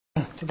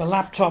to the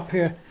laptop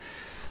here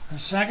a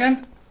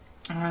second,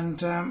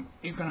 and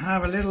you can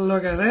have a little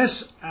look at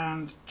this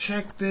and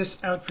check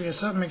this out for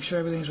yourself, make sure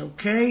everything's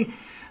okay.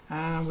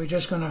 And we're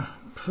just going to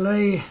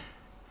play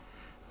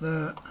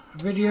the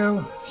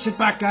video. Sit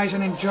back, guys,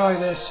 and enjoy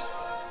this.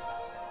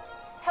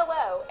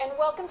 Hello, and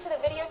welcome to the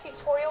video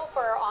tutorial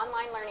for our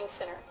Online Learning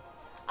Center.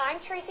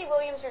 I'm Tracy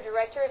Williams, your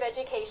Director of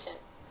Education.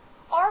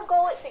 Our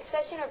goal at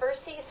Success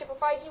University is to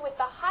provide you with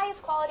the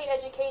highest quality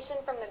education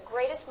from the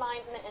greatest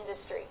minds in the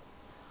industry.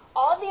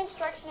 All of the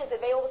instruction is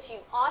available to you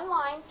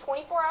online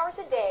 24 hours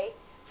a day,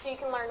 so you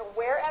can learn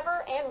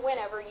wherever and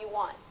whenever you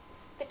want.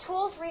 The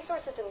tools,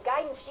 resources, and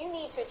guidance you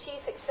need to achieve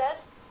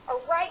success are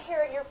right here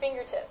at your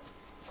fingertips.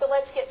 So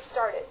let's get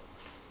started.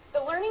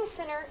 The Learning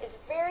Center is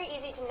very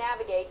easy to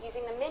navigate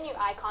using the menu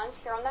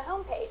icons here on the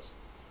home page.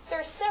 There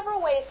are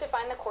several ways to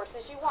find the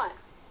courses you want.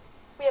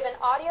 We have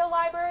an audio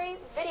library,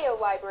 video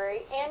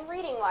library, and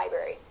reading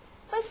library.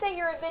 Let's say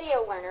you're a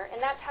video learner and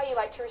that's how you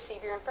like to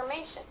receive your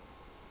information.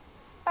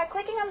 By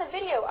clicking on the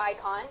video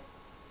icon,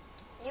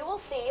 you will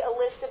see a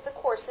list of the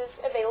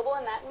courses available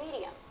in that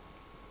medium.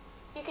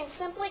 You can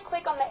simply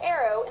click on the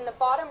arrow in the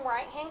bottom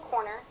right-hand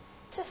corner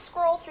to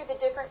scroll through the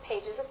different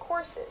pages of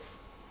courses.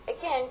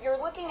 Again,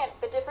 you're looking at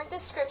the different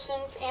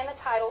descriptions and the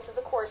titles of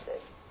the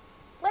courses.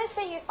 Let's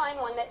say you find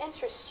one that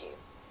interests you.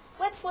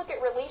 Let's look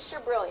at Release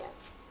Your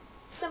Brilliance.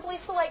 Simply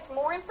select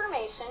More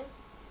Information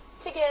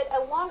to get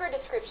a longer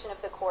description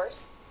of the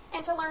course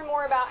and to learn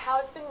more about how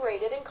it's been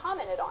rated and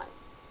commented on.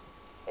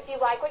 If you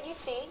like what you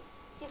see,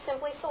 you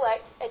simply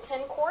select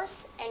Attend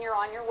Course and you're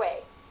on your way.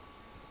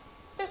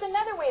 There's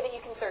another way that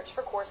you can search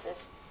for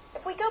courses.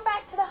 If we go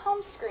back to the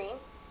home screen,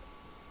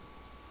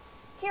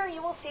 here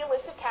you will see a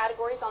list of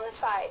categories on the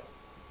side.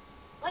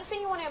 Let's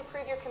say you want to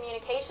improve your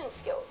communication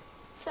skills.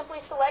 Simply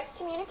select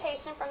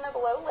Communication from the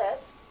below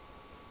list.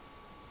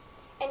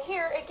 And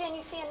here, again,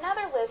 you see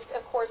another list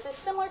of courses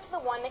similar to the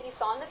one that you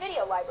saw in the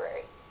video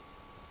library.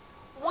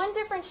 One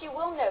difference you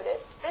will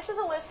notice, this is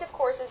a list of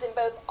courses in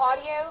both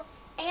audio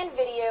and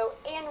video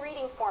and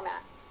reading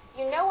format.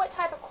 You know what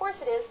type of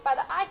course it is by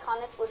the icon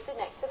that's listed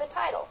next to the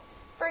title.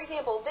 For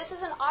example, this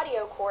is an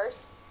audio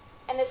course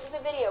and this is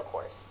a video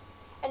course.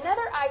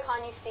 Another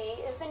icon you see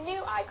is the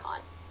new icon.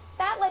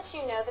 That lets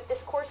you know that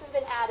this course has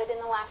been added in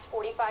the last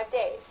 45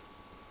 days.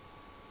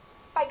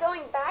 By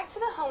going back to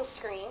the home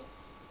screen,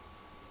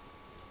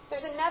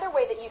 there's another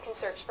way that you can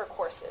search for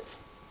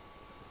courses.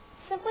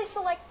 Simply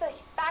select the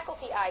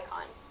faculty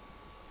icon.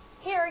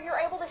 Here you're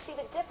able to see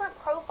the different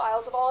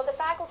profiles of all of the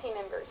faculty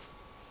members.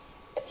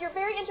 If you're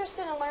very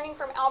interested in learning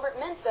from Albert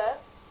Mensa,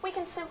 we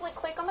can simply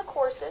click on the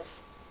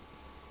courses.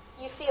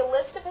 You see a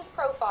list of his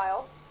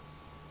profile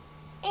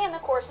and the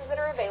courses that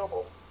are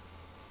available.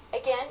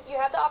 Again, you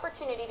have the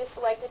opportunity to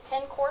select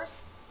Attend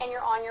Course and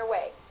you're on your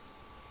way.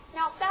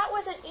 Now, if that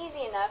wasn't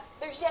easy enough,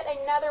 there's yet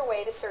another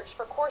way to search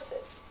for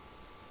courses.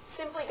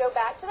 Simply go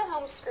back to the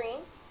home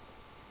screen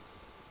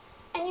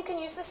and you can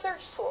use the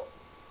search tool.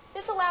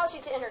 This allows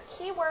you to enter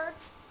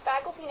keywords,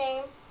 faculty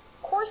name,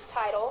 course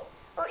title,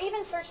 or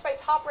even search by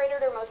top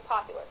rated or most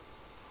popular.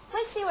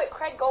 Let's see what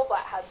Craig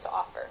Goldblatt has to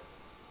offer.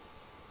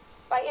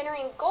 By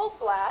entering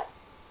Goldblatt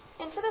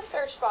into the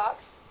search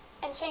box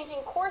and changing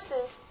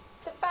courses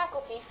to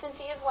faculty, since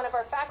he is one of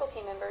our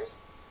faculty members,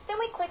 then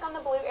we click on the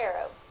blue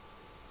arrow.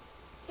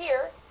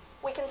 Here,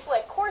 we can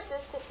select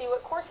courses to see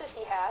what courses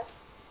he has,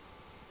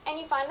 and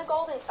you find the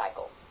Golden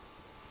Cycle.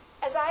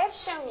 As I have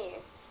shown you,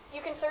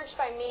 you can search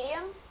by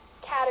medium,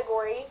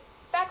 category,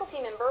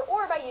 faculty member,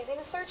 or by using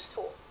the search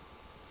tool.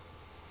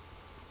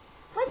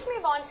 Let's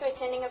move on to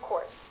attending a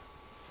course.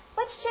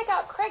 Let's check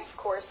out Craig's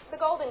course, the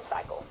Golden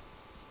Cycle.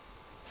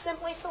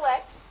 Simply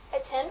select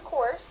Attend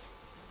Course.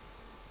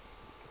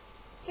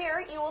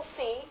 Here you will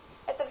see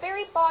at the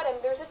very bottom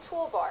there's a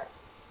toolbar.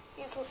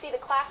 You can see the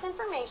class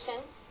information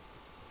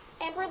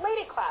and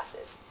related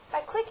classes. By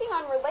clicking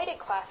on related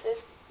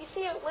classes, you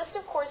see a list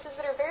of courses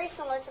that are very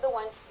similar to the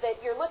ones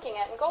that you're looking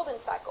at in Golden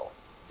Cycle.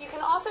 You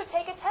can also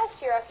take a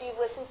test here after you've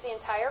listened to the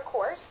entire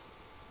course,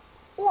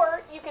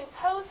 or you can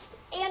post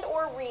and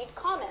or read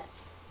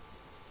comments.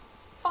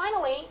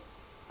 Finally,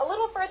 a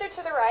little further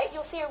to the right,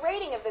 you'll see a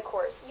rating of the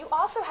course. You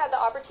also have the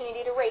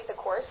opportunity to rate the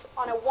course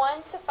on a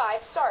 1 to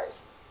 5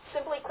 stars.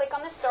 Simply click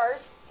on the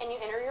stars and you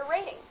enter your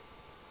rating.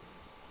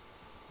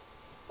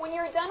 When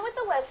you're done with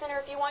the lesson, or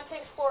if you want to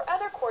explore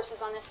other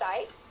courses on the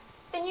site,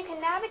 then you can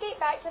navigate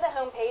back to the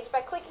home page by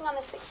clicking on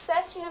the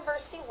Success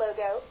University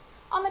logo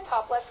on the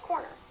top left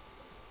corner.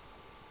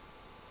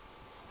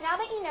 Now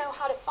that you know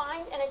how to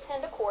find and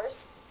attend a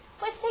course,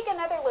 let's take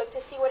another look to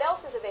see what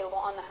else is available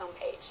on the home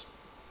page.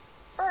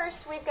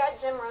 First, we've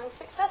got Jim Rohn's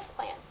Success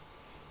Plan.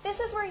 This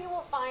is where you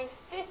will find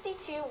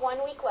 52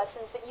 one-week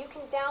lessons that you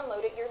can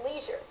download at your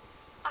leisure.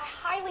 I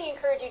highly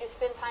encourage you to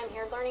spend time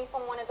here learning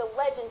from one of the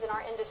legends in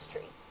our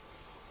industry.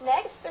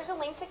 Next, there's a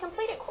link to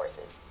completed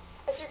courses.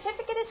 A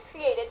certificate is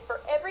created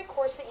for every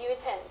course that you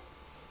attend,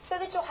 so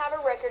that you'll have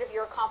a record of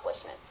your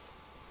accomplishments.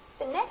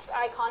 The next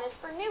icon is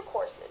for new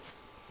courses,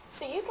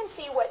 so you can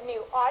see what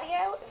new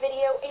audio,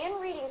 video, and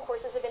reading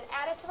courses have been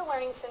added to the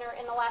Learning Center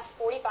in the last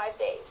 45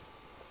 days.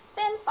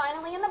 Then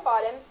finally in the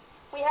bottom,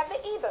 we have the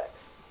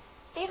ebooks.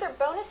 These are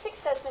bonus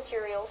success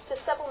materials to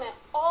supplement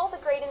all the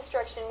great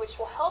instruction which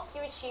will help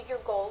you achieve your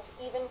goals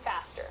even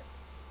faster.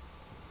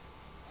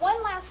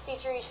 One last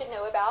feature you should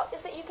know about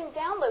is that you can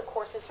download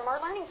courses from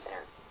our Learning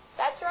Center.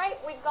 That's right,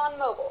 we've gone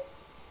mobile.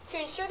 To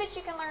ensure that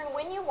you can learn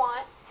when you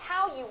want,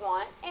 how you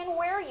want, and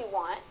where you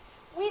want,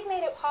 we've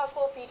made it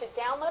possible for you to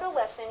download a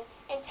lesson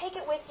and take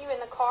it with you in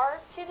the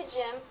car, to the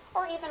gym,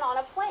 or even on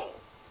a plane.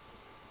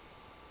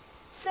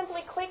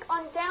 Simply click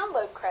on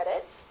Download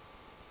Credits,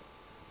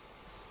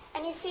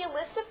 and you see a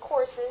list of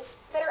courses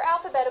that are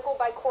alphabetical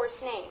by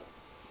course name.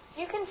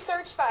 You can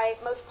search by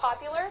most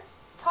popular,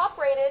 top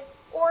rated,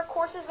 or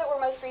courses that were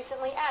most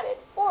recently added,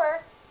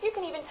 or you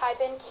can even type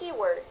in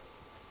keyword.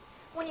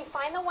 When you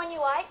find the one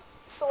you like,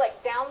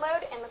 select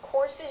Download and the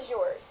course is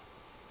yours.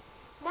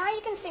 Now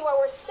you can see why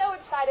we're so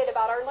excited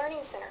about our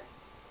Learning Center.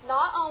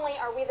 Not only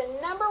are we the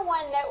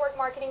 #1 network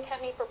marketing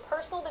company for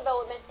personal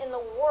development in the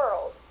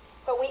world,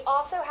 but we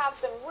also have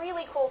some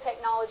really cool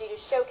technology to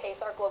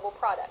showcase our global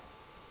product.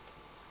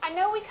 I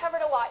know we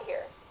covered a lot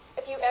here.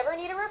 If you ever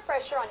need a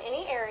refresher on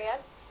any area,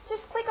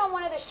 just click on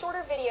one of the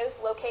shorter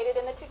videos located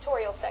in the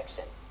tutorial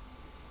section.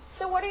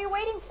 So what are you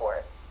waiting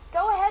for?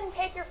 Go ahead and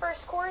take your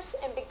first course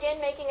and begin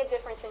making a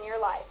difference in your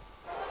life.